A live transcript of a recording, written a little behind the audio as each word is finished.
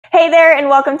Hey there, and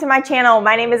welcome to my channel.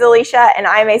 My name is Alicia and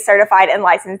I'm a certified and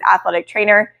licensed athletic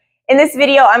trainer. In this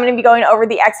video, I'm going to be going over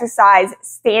the exercise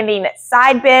standing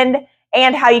side bend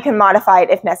and how you can modify it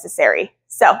if necessary.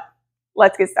 So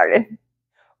let's get started.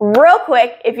 Real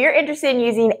quick, if you're interested in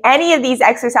using any of these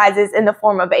exercises in the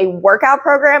form of a workout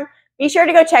program, be sure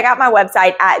to go check out my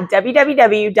website at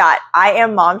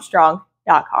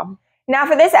www.IamMomStrong.com. Now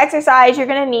for this exercise, you're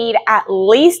going to need at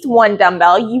least one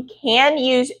dumbbell. You can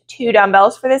use 2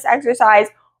 dumbbells for this exercise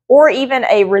or even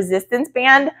a resistance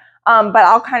band, but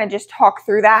I'll kind of just talk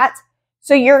through that.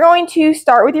 So you're going to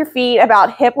start with your feet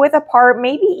about hip width apart,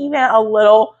 maybe even a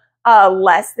little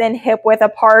less than hip width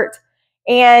apart.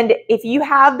 And if you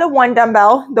have the one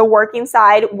dumbbell, the working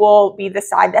side will be the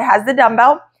side that has the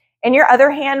dumbbell, and your other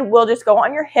hand will just go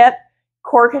on your hip,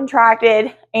 core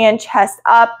contracted and chest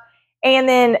up. And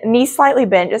then knees slightly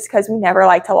bent, just because we never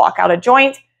like to lock out a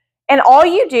joint. And all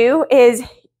you do is, you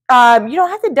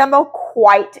don't have the dumbbell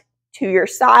quite to your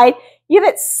side. You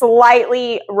have it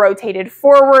slightly rotated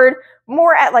forward,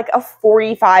 more at like a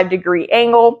 45-degree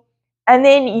angle. And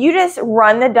then you just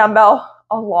run the dumbbell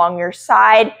along your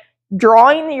side,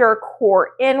 drawing your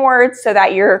core inwards so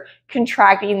that you're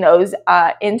contracting those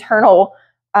internal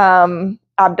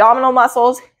abdominal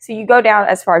muscles. So you go down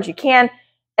as far as you can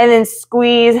and then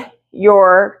squeeze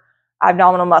your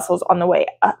abdominal muscles on the way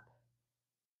up.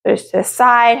 Just to the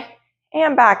side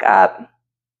and back up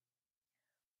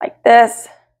like this.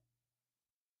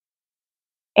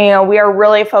 And we are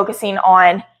really focusing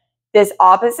on this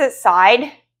opposite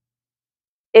side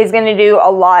is going to do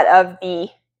all of the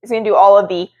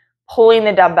pulling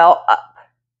the dumbbell up.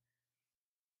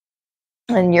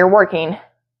 And you're working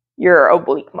your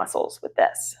oblique muscles with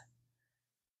this.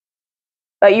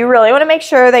 But you really want to make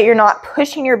sure that you're not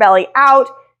pushing your belly out,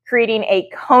 creating a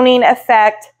coning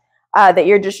effect, that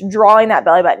you're just drawing that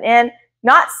belly button in,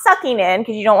 not sucking in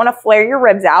because you don't want to flare your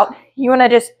ribs out. You want to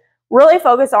just really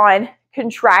focus on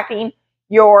contracting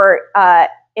your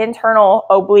internal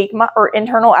oblique or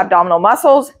internal abdominal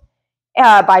muscles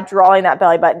by drawing that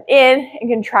belly button in and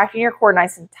contracting your core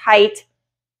nice and tight.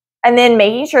 And then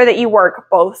making sure that you work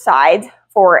both sides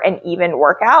for an even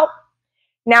workout.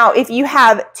 Now, if you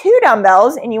have 2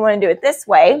 dumbbells and you want to do it this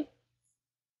way,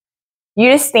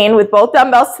 you just stand with both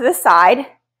dumbbells to the side,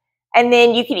 and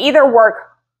then you can either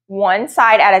work one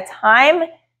side at a time.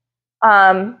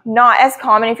 Not as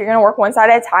common if you're going to work one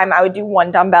side at a time. I would do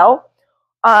 1 dumbbell.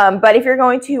 But if you're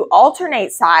going to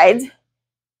alternate sides,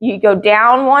 you go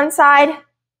down one side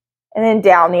and then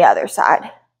down the other side,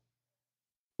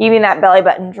 keeping that belly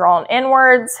button drawn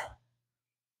inwards.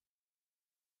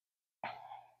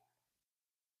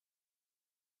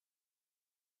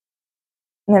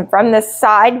 And then from the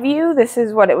side view, this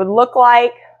is what it would look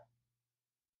like.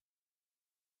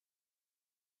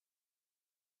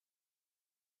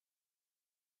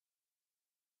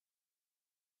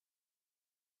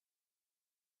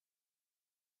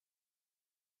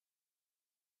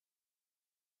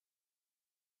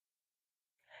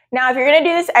 Now, if you're going to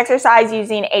do this exercise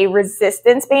using a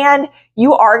resistance band,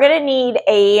 you are going to need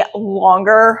a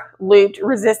longer looped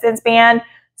resistance band.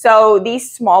 So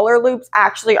these smaller loops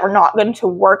actually are not going to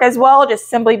work as well, just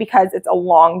simply because it's a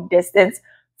long distance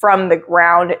from the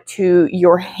ground to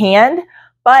your hand.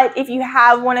 But if you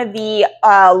have one of the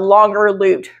longer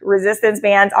looped resistance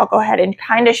bands, I'll go ahead and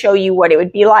kind of show you what it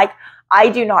would be like. I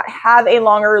do not have a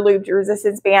longer looped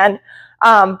resistance band,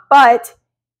 but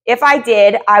if I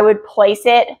did, I would place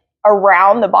it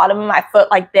around the bottom of my foot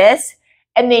like this,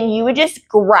 and then you would just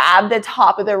grab the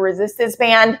top of the resistance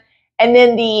band, and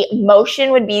then the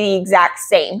motion would be the exact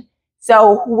same.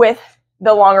 So with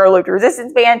the longer looped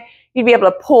resistance band, you'd be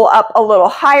able to pull up a little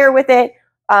higher with it.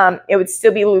 It would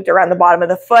still be looped around the bottom of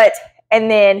the foot, and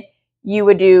then you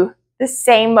would do the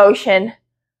same motion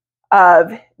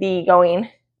of the going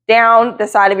down the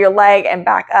side of your leg and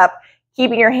back up,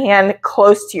 keeping your hand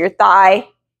close to your thigh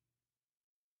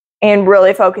and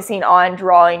really focusing on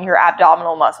drawing your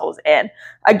abdominal muscles in.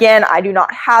 Again, I do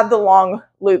not have the long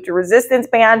looped resistance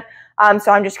band,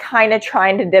 so I'm just kind of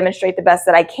trying to demonstrate the best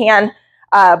that I can.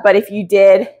 But if you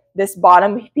did, this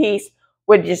bottom piece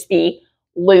would just be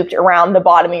looped around the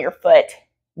bottom of your foot,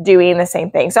 doing the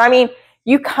same thing. So, I mean,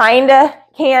 you kind of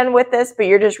can with this, but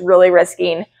you're just really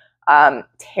risking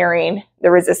tearing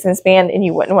the resistance band, and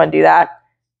you wouldn't want to do that.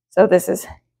 So this is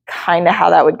kind of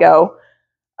how that would go.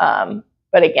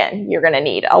 But again, you're going to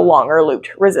need a longer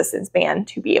looped resistance band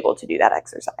to be able to do that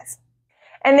exercise.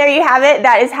 And there you have it.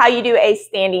 That is how you do a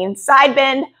standing side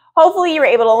bend. Hopefully you were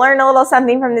able to learn a little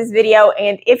something from this video.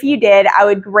 And if you did, I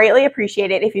would greatly appreciate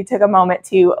it if you took a moment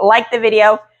to like the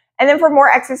video. And then for more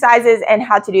exercises and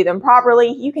how to do them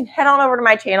properly, you can head on over to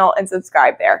my channel and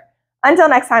subscribe there. Until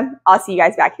next time, I'll see you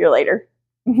guys back here later.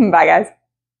 Bye, guys.